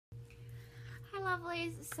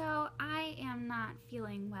lovelies. So I am not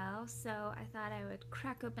feeling well, so I thought I would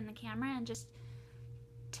crack open the camera and just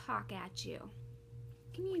talk at you.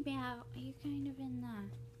 Come here, Belle. Are you kind of in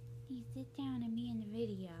the... You sit down and be in the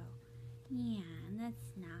video. Yeah,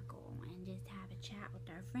 let's snuggle and just have a chat with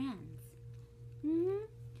our friends.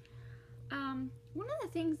 One of the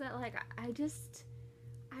things that, like, I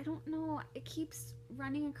don't know, it keeps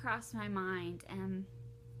running across my mind, and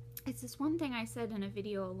it's this one thing I said in a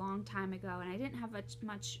video a long time ago, and I didn't have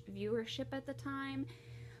much viewership at the time,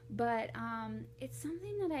 but it's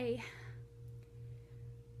something that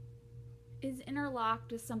is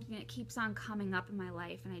interlocked with something that keeps on coming up in my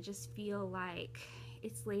life, and I just feel like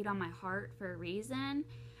it's laid on my heart for a reason,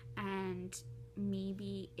 and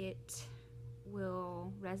maybe it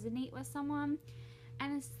will resonate with someone.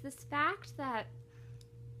 And it's this fact that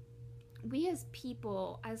we as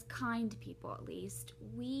people, as kind people at least,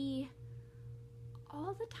 we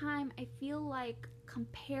all the time, I feel like,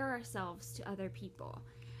 compare ourselves to other people.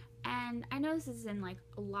 And I know this is in like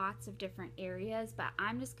lots of different areas, but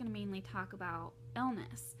I'm just going to mainly talk about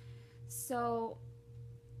illness. So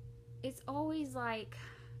it's always like,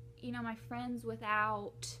 you know, my friends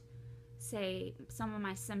without, say, some of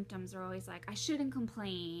my symptoms are always like, I shouldn't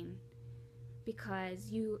complain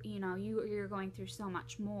because you're going through so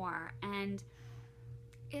much more. And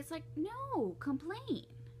it's like, no, complain.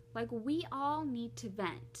 Like, we all need to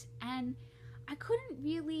vent. And I couldn't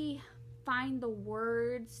really find the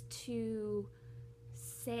words to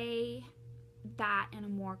say that in a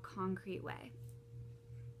more concrete way.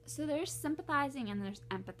 So there's sympathizing and there's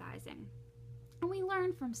empathizing. And we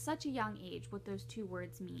learn from such a young age what those two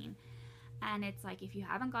words mean. And it's like, if you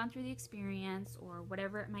haven't gone through the experience or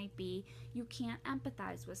whatever it might be, you can't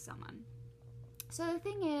empathize with someone. So the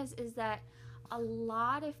thing is that a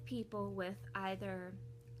lot of people with either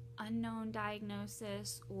unknown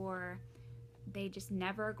diagnosis, or they just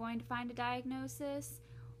never are going to find a diagnosis,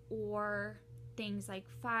 or things like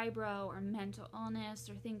fibro or mental illness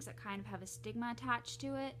or things that kind of have a stigma attached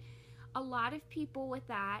to it, a lot of people with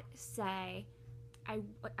that say,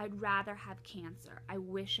 I'd rather have cancer. I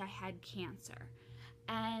wish I had cancer.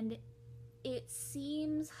 And it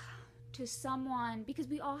seems to someone, because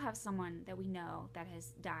we all have someone that we know that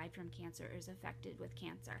has died from cancer or is affected with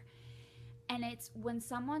cancer. And it's when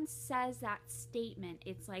someone says that statement,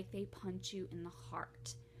 it's like they punch you in the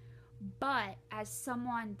heart. But as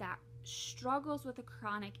someone that struggles with a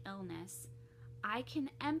chronic illness, I can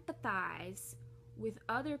empathize with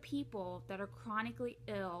other people that are chronically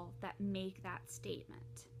ill that make that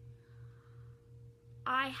statement.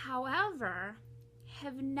 I, however,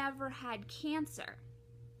 have never had cancer.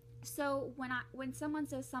 So when someone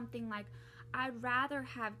says something like, I'd rather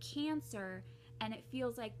have cancer, and it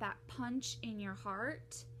feels like that punch in your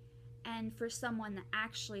heart, and for someone that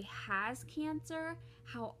actually has cancer,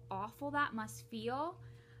 how awful that must feel,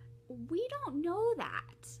 we don't know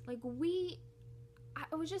that. Like,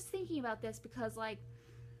 I was just thinking about this because, like,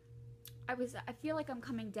 I feel like I'm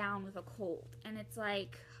coming down with a cold, and it's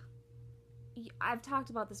like, I've talked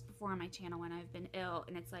about this before on my channel when I've been ill,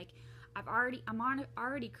 and it's like, I'm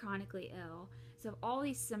already chronically ill, so all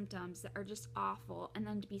these symptoms that are just awful, and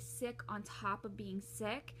then to be sick on top of being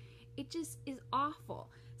sick, it just is awful.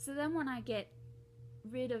 So then when I get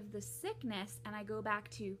rid of the sickness and I go back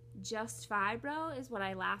to just fibro, is what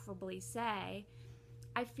I laughably say,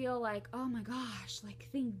 I feel like, oh my gosh, like,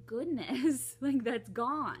 thank goodness, like, that's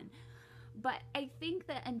gone. But I think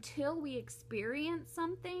that until we experience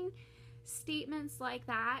something, statements like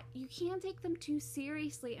that, you can't take them too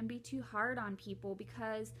seriously and be too hard on people,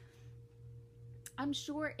 because I'm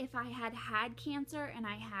sure if I had had cancer and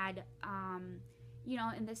I had,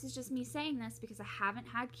 and this is just me saying this because I haven't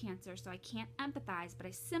had cancer, so I can't empathize, but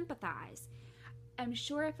I sympathize. I'm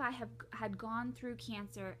sure if I had gone through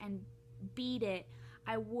cancer and beat it,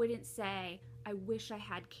 I wouldn't say, I wish I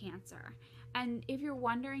had cancer. And if you're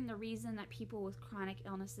wondering the reason that people with chronic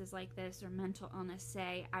illnesses like this or mental illness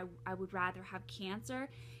say, I would rather have cancer,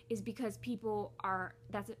 is because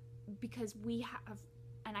because we have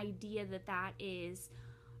an idea that that is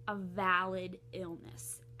a valid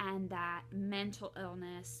illness, and that mental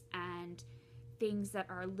illness and things that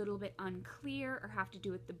are a little bit unclear or have to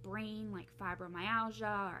do with the brain, like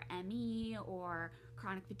fibromyalgia or ME or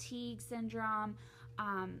chronic fatigue syndrome,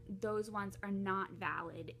 those ones are not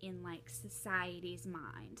valid in, like, society's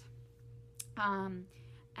mind.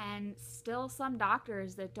 And still some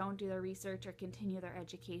doctors that don't do their research or continue their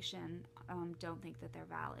education don't think that they're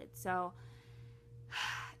valid. So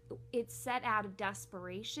it's said out of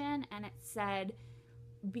desperation, and it's said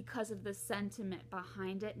because of the sentiment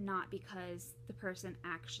behind it, not because the person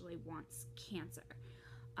actually wants cancer.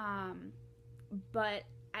 but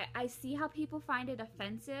I see how people find it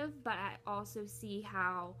offensive, but I also see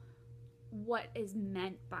how what is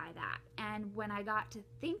meant by that. And when I got to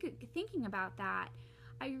thinking about that,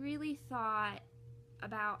 I really thought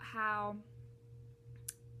about how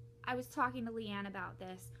I was talking to Leanne about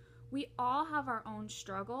this. We all have our own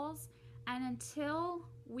struggles, and until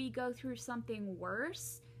we go through something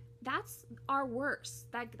worse, that's our worst.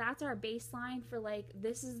 That's our baseline for like,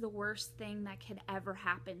 this is the worst thing that could ever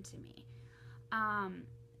happen to me.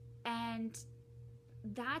 And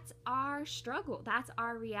that's our struggle. That's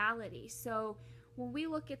our reality. So when we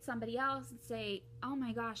look at somebody else and say, oh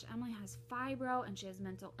my gosh, Emily has fibro and she has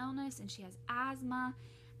mental illness and she has asthma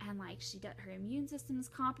and like her immune system is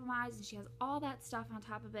compromised and she has all that stuff on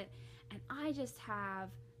top of it, and I just have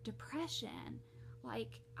depression,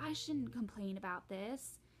 like I shouldn't complain about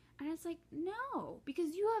this. And it's like, no,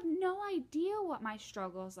 because you have no idea what my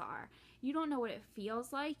struggles are. You don't know what it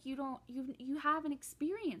feels like. You haven't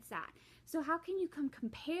experienced that. So how can you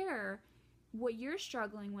compare what you're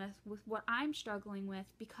struggling with what I'm struggling with,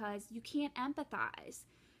 because you can't empathize.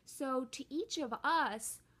 So to each of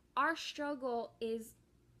us, our struggle is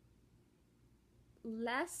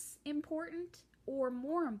less important or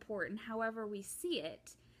more important, however we see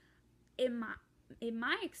it. In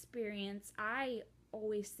my experience, I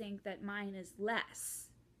always think that mine is less.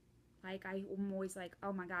 Like I'm always like,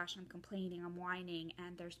 oh my gosh, I'm complaining, I'm whining,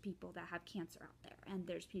 and there's people that have cancer out there, and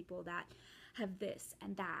there's people that have this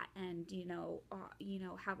and that, and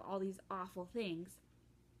have all these awful things.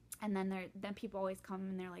 And then people always come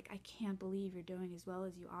and they're like, I can't believe you're doing as well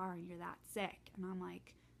as you are, and you're that sick. And I'm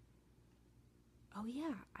like, oh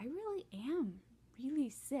yeah, I really am really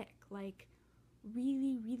sick, like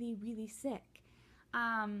really, really, really sick.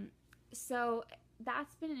 So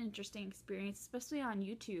that's been an interesting experience, especially on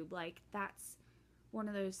YouTube. Like that's one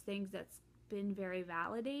of those things that's been very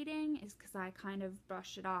validating, is because I kind of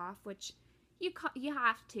brush it off, which you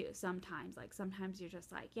have to sometimes. Like sometimes you're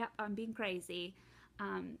just like, yep, I'm being crazy,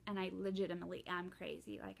 and I legitimately am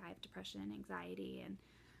crazy. Like I have depression and anxiety and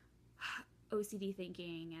OCD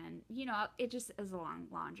thinking, and it just is a long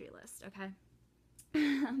laundry list. Okay.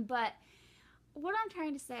 But what I'm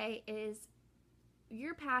trying to say is,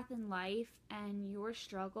 your path in life and your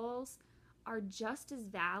struggles are just as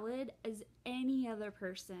valid as any other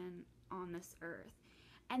person on this earth.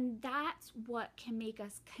 And that's what can make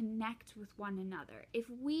us connect with one another. If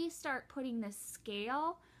we start putting this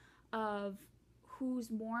scale of who's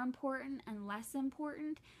more important and less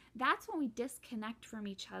important, that's when we disconnect from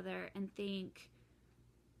each other and think,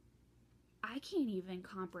 I can't even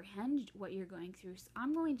comprehend what you're going through, so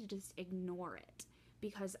I'm going to just ignore it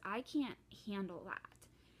because I can't handle that.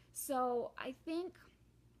 So I think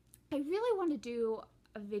I really want to do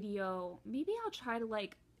a video. Maybe I'll try to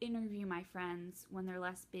like interview my friends when they're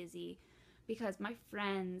less busy, because my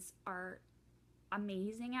friends are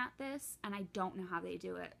amazing at this and I don't know how they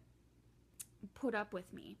do it. Put up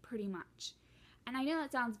with me, pretty much. And I know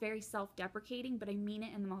that sounds very self-deprecating, but I mean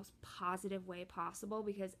it in the most positive way possible,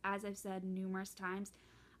 because as I've said numerous times,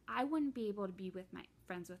 I wouldn't be able to be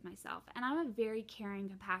friends with myself. And I'm a very caring,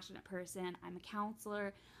 compassionate person. I'm a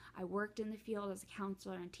counselor. I worked in the field as a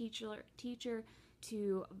counselor and teacher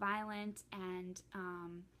to violent and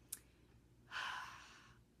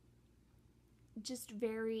just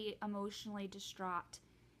very emotionally distraught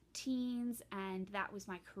teens, and that was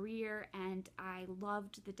my career, and I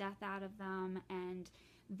loved the death out of them, and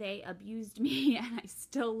they abused me and I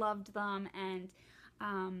still loved them. And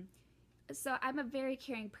so I'm a very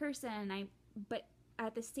caring person, but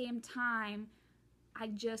at the same time, I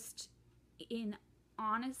just, in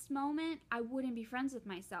honest moment, I wouldn't be friends with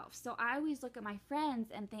myself. So I always look at my friends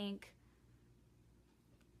and think,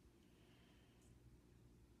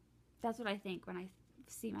 that's what I think when I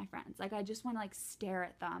see my friends. Like I just want to like stare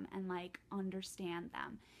at them and like understand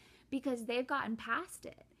them, because they've gotten past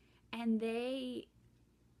it and they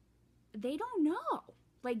don't know.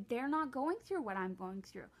 Like they're not going through what I'm going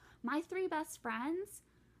through. My 3 best friends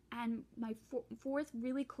and my 4th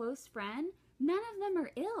really close friend, none of them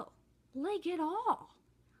are ill, like at all.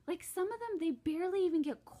 Like some of them, they barely even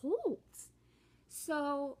get colds.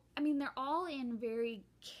 So, I mean, they're all in very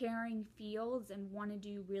caring fields and want to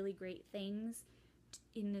do really great things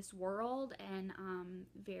in this world, and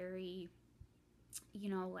very,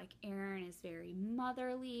 like Erin is very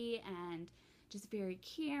motherly and just very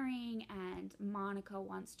caring, and Monica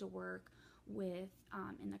wants to work with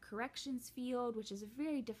in the corrections field, which is a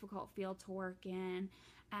very difficult field to work in,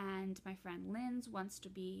 and my friend Lynn's wants to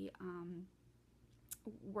be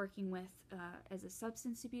working with as a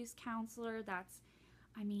substance abuse counselor. That's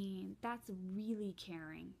really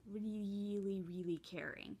caring, really, really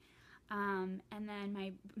caring. And then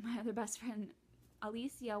my other best friend,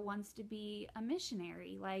 Alicia, wants to be a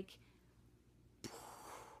missionary. Like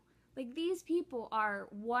these people are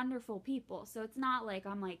wonderful people. So it's not like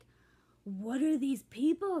I'm like, what are these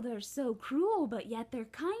people? They're so cruel, but yet they're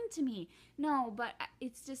kind to me. No, but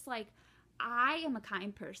it's just like, I am a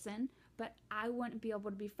kind person, but I wouldn't be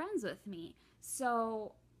able to be friends with me.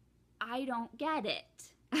 So I don't get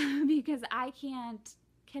it because I can't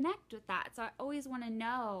connect with that. So I always want to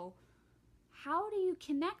know, how do you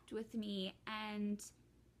connect with me and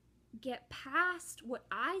get past what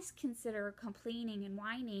I consider complaining and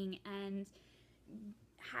whining and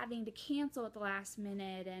having to cancel at the last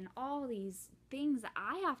minute and all these things that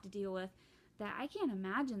I have to deal with that I can't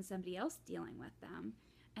imagine somebody else dealing with them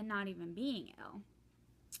and not even being ill.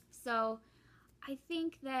 So I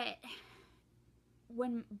think that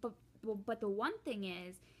but the one thing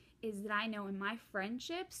is that I know in my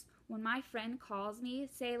friendships, when my friend calls me,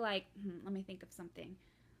 say like, let me think of something.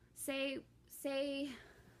 Say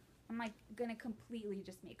I'm like gonna completely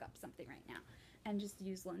just make up something right now and just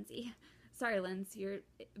use Lindsay. Sorry, Lindsay, you're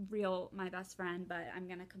my best friend, but I'm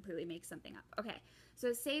gonna completely make something up. Okay,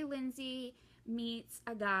 so say Lindsay meets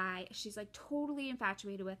a guy, she's like totally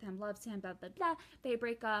infatuated with him, loves him, blah, blah, blah. They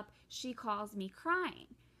break up, she calls me crying.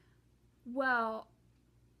 Well,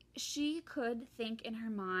 she could think in her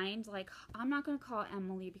mind, like, I'm not going to call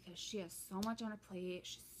Emily because she has so much on her plate.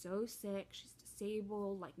 She's so sick. She's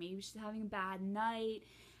disabled. Like, maybe she's having a bad night.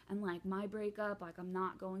 And, like, my breakup, like, I'm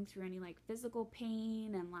not going through any, like, physical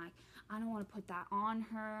pain. And, like, I don't want to put that on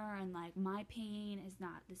her. And, like, my pain is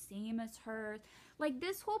not the same as hers. Like,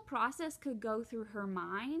 this whole process could go through her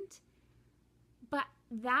mind. But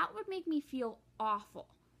that would make me feel awful.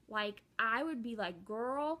 Like, I would be like,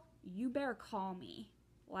 girl, you better call me.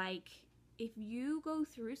 Like, if you go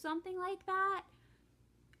through something like that,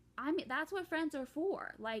 I mean, that's what friends are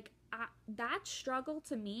for. Like, that struggle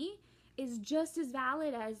to me is just as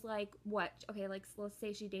valid as, like, okay, like, let's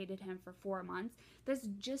say she dated him for 4 months. That's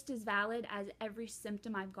just as valid as every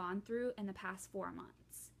symptom I've gone through in the past 4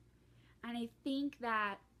 months. And I think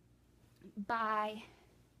that by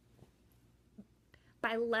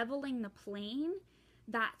leveling the plane,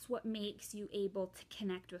 that's what makes you able to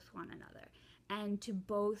connect with one another and to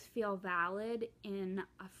both feel valid in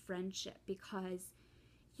a friendship, because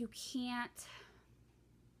you can't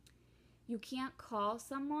call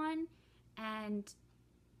someone and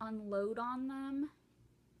unload on them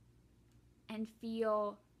and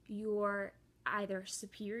feel you're either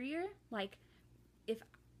superior. Like, if,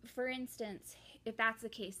 for instance, if that's the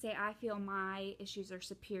case, say I feel my issues are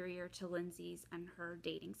superior to Lindsay's and her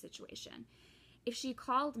dating situation. If she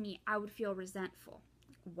called me, I would feel resentful.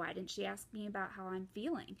 Why didn't she ask me about how I'm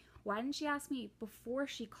feeling? Why didn't she ask me before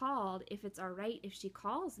she called if it's all right if she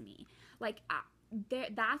calls me? Like,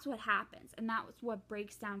 that's what happens, and that's what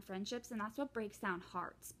breaks down friendships, and that's what breaks down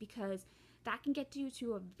hearts, because that can get you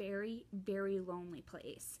to a very, very lonely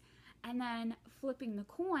place. And then flipping the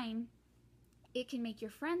coin, it can make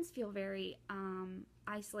your friends feel very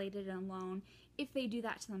isolated and alone if they do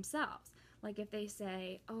that to themselves. Like, if they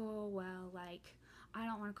say, oh, well, like, I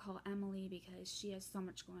don't want to call Emily because she has so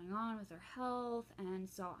much going on with her health, and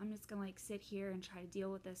so I'm just going to, like, sit here and try to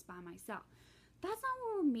deal with this by myself. That's not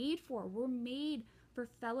what we're made for. We're made for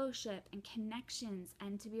fellowship and connections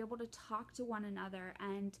and to be able to talk to one another,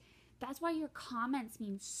 and that's why your comments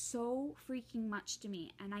mean so freaking much to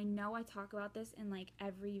me. And I know I talk about this in, like,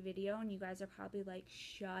 every video, and you guys are probably like,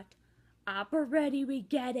 shut up already, we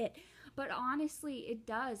get it. But honestly, it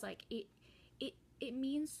does. Like, it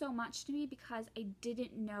means so much to me because I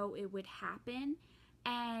didn't know it would happen,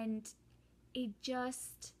 and it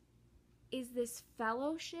just is this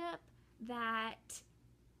fellowship that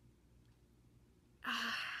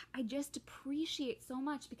I just appreciate so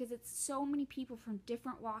much, because it's so many people from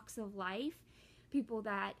different walks of life, people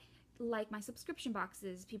that like my subscription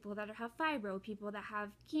boxes, people that have fibro, people that have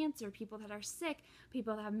cancer, people that are sick,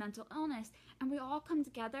 people that have mental illness, and we all come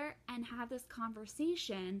together and have this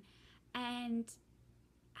conversation and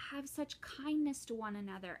have such kindness to one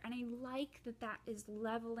another. And I like that is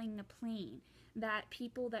leveling the plane, that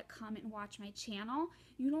people that come and watch my channel,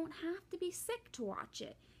 you don't have to be sick to watch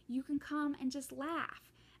it. You can come and just laugh.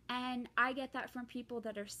 And I get that from people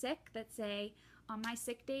that are sick that say, on my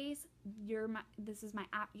sick days, you're my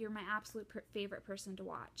absolute favorite person to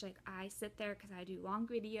watch. Like, I sit there because I do long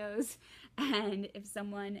videos, and if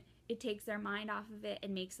someone, it takes their mind off of it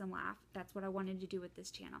and makes them laugh. That's what I wanted to do with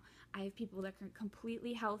this channel. I have people that are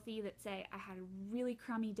completely healthy that say, I had a really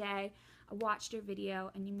crummy day, I watched your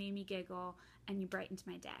video and you made me giggle and you brightened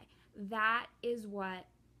my day. That is what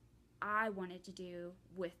I wanted to do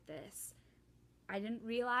with this. I didn't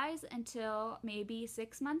realize until maybe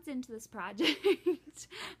 6 months into this project.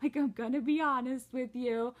 Like, I'm gonna be honest with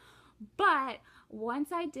you. But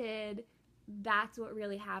once I did, that's what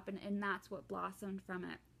really happened, and that's what blossomed from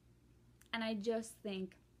it. And I just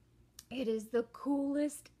think it is the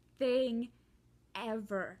coolest thing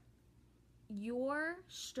ever. Your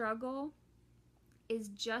struggle is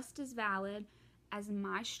just as valid as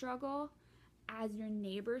my struggle, as your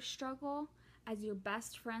neighbor's struggle, as your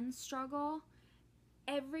best friend's struggle.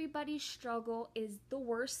 Everybody's struggle is the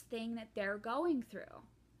worst thing that they're going through.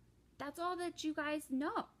 That's all that you guys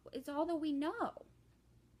know. It's all that we know.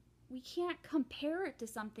 We can't compare it to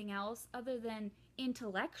something else other than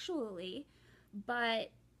intellectually,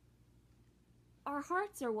 but our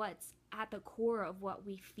hearts are what's at the core of what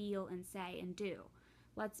we feel and say and do.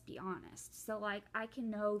 Let's be honest. So, like, I can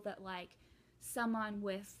know that, like, someone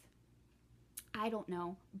with, I don't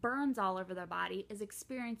know, burns all over their body is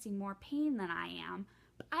experiencing more pain than I am,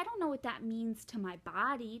 but I don't know what that means to my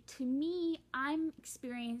body. To me, I'm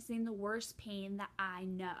experiencing the worst pain that I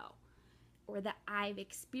know or that I've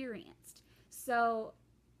experienced. So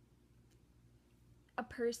a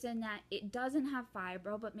person that it doesn't have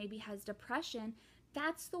fibro but maybe has depression,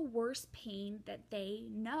 that's the worst pain that they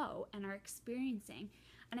know and are experiencing.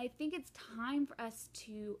 And I think it's time for us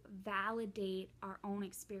to validate our own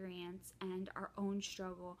experience and our own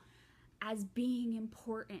struggle as being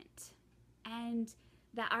important, and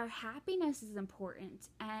that our happiness is important.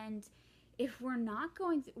 And if we're not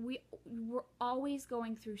going through, we're always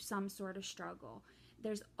going through some sort of struggle.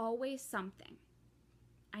 There's always something.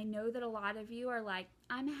 I know that a lot of you are like,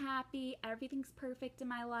 I'm happy, everything's perfect in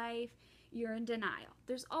my life. You're in denial.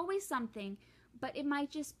 There's always something, but it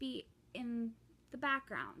might just be in the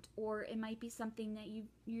background, or it might be something that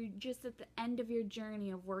you're just at the end of your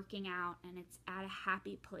journey of working out and it's at a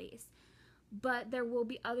happy place. But there will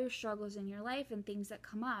be other struggles in your life and things that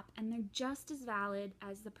come up, and they're just as valid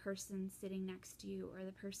as the person sitting next to you, or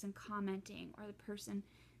the person commenting, or the person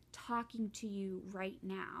talking to you right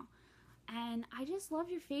now. And I just love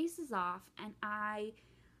your faces off, and I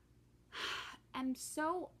am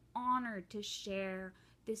so honored to share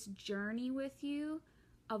this journey with you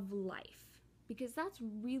of life, because that's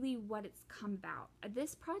really what it's come about.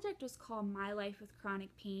 This project was called My Life with Chronic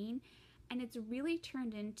Pain, and it's really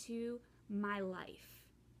turned into my life.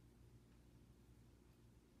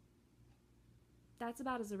 That's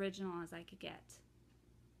about as original as I could get.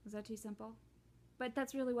 Was that too simple? But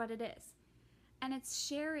that's really what it is. And it's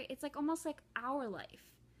sharing, it's like almost like our life.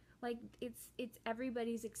 Like it's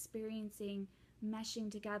everybody's experiencing, meshing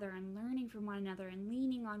together and learning from one another and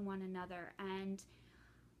leaning on one another. And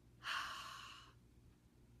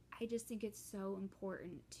I just think it's so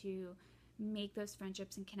important to make those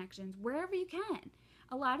friendships and connections wherever you can.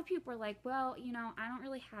 A lot of people are like, well, you know, I don't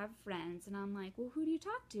really have friends. And I'm like, well, who do you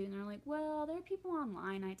talk to? And they're like, well, there are people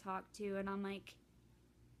online I talk to. And I'm like,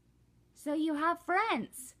 so you have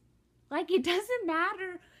friends. Like, it doesn't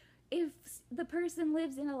matter if the person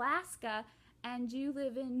lives in Alaska and you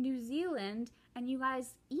live in New Zealand and you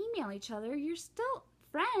guys email each other. You're still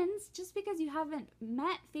friends just because you haven't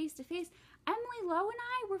met face to face. Emily Lowe and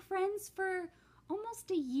I were friends for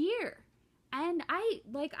almost a year. And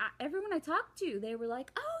everyone I talked to, they were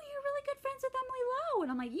like, oh, you're really good friends with Emily Lowe.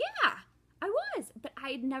 And I'm like, yeah, I was. But I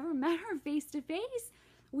had never met her face to face.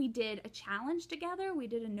 We did a challenge together. We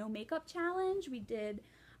did a no makeup challenge. We did,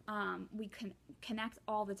 we connect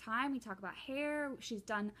all the time. We talk about hair. She's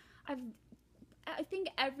done, I think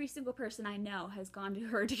every single person I know has gone to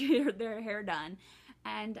her to get their hair done.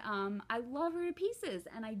 And I love her to pieces.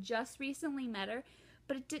 And I just recently met her,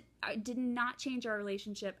 but it did not change our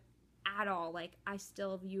relationship at all. Like, I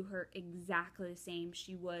still view her exactly the same.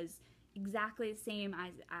 She was exactly the same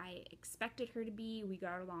as I expected her to be. We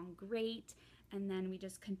got along great, and then we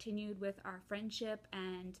just continued with our friendship,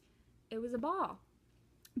 and it was a ball.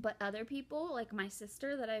 But other people, like my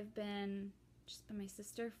sister, that I've been my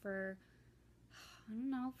sister for, I don't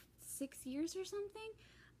know, 6 years or something,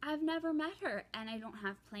 I've never met her, and I don't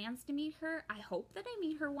have plans to meet her. I hope that I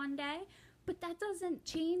meet her one day, but that doesn't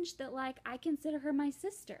change that, like, I consider her my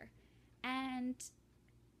sister. And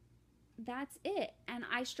that's it. And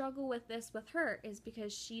I struggle with this with her is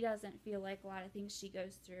because she doesn't feel like a lot of things she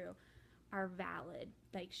goes through are valid.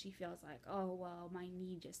 Like, she feels like, oh, well, my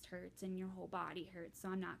knee just hurts and your whole body hurts, so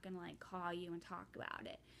I'm not gonna like call you and talk about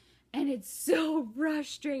it. And it's so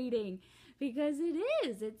frustrating because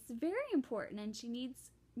it's very important, and she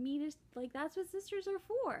needs me to, like, that's what sisters are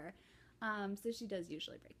for. So she does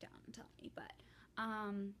usually break down and tell me, but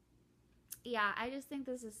yeah, I just think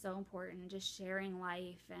this is so important, just sharing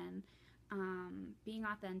life and being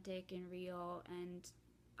authentic and real. And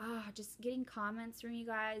just getting comments from you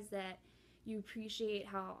guys that you appreciate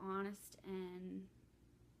how honest and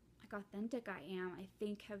like authentic I am, I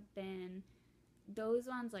think have been those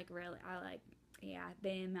ones, like really, yeah,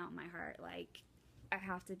 they melt my heart. Like, I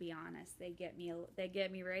have to be honest, they get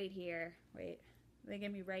me right here. Wait, they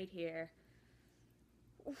get me right here.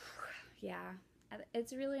 Oof, yeah,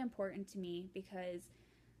 it's really important to me because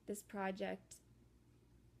this project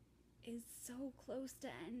is so close to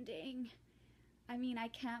ending. I mean, I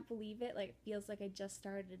can't believe it. Like, it feels like I just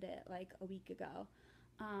started it like a week ago.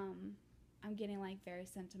 I'm getting like very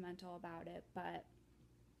sentimental about it, but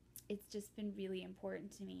it's just been really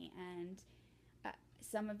important to me. And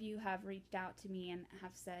some of you have reached out to me and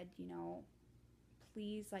have said, you know,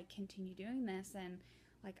 please like continue doing this. And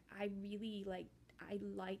like, I really I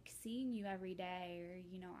like seeing you every day, or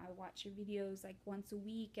you know, I watch your videos like once a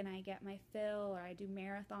week and I get my fill, or I do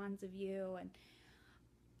marathons of you, and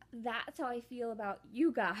that's how I feel about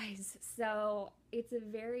you guys. So it's a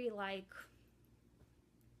very like,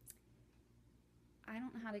 I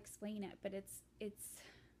don't know how to explain it, but it's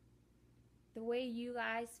the way you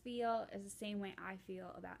guys feel is the same way I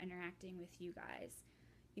feel about interacting with you guys.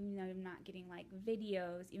 Even though I'm not getting like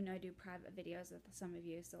videos, even though I do private videos with some of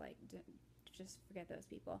you, so like just forget those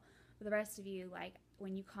people. But the rest of you, like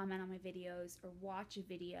when you comment on my videos or watch a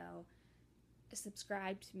video,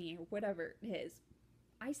 subscribe to me or whatever it is,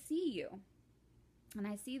 I see you and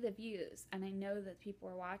I see the views, and I know that people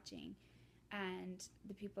are watching, and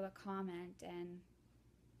the people that comment and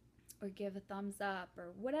or give a thumbs up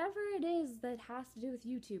or whatever it is that has to do with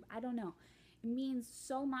YouTube. I don't know. It means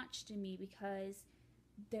so much to me because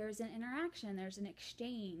there's an interaction, there's an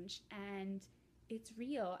exchange, and it's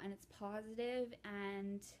real and it's positive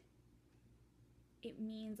and it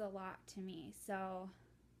means a lot to me. So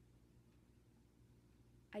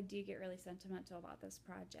I do get really sentimental about this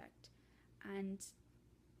project, and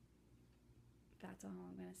that's all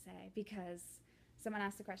I'm going to say because someone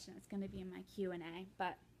asked a question. It's going to be in my Q&A,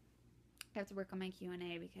 but I have to work on my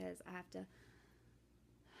Q&A because I have to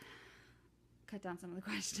cut down some of the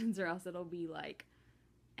questions, or else it'll be like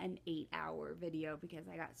an 8-hour video because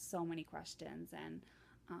I got so many questions, and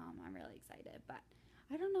I'm really excited. But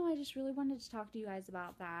I don't know, I just really wanted to talk to you guys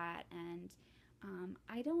about that, and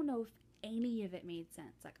I don't know if any of it made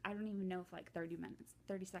sense. Like, I don't even know if like 30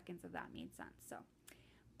 seconds of that made sense. So,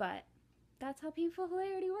 but that's how painful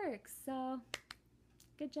hilarity works. So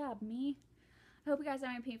good job, me. I hope you guys are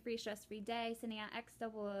having a pain-free, stress-free day, sending out X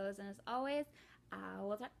double O's, and as always, I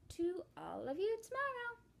will talk to all of you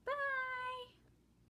tomorrow.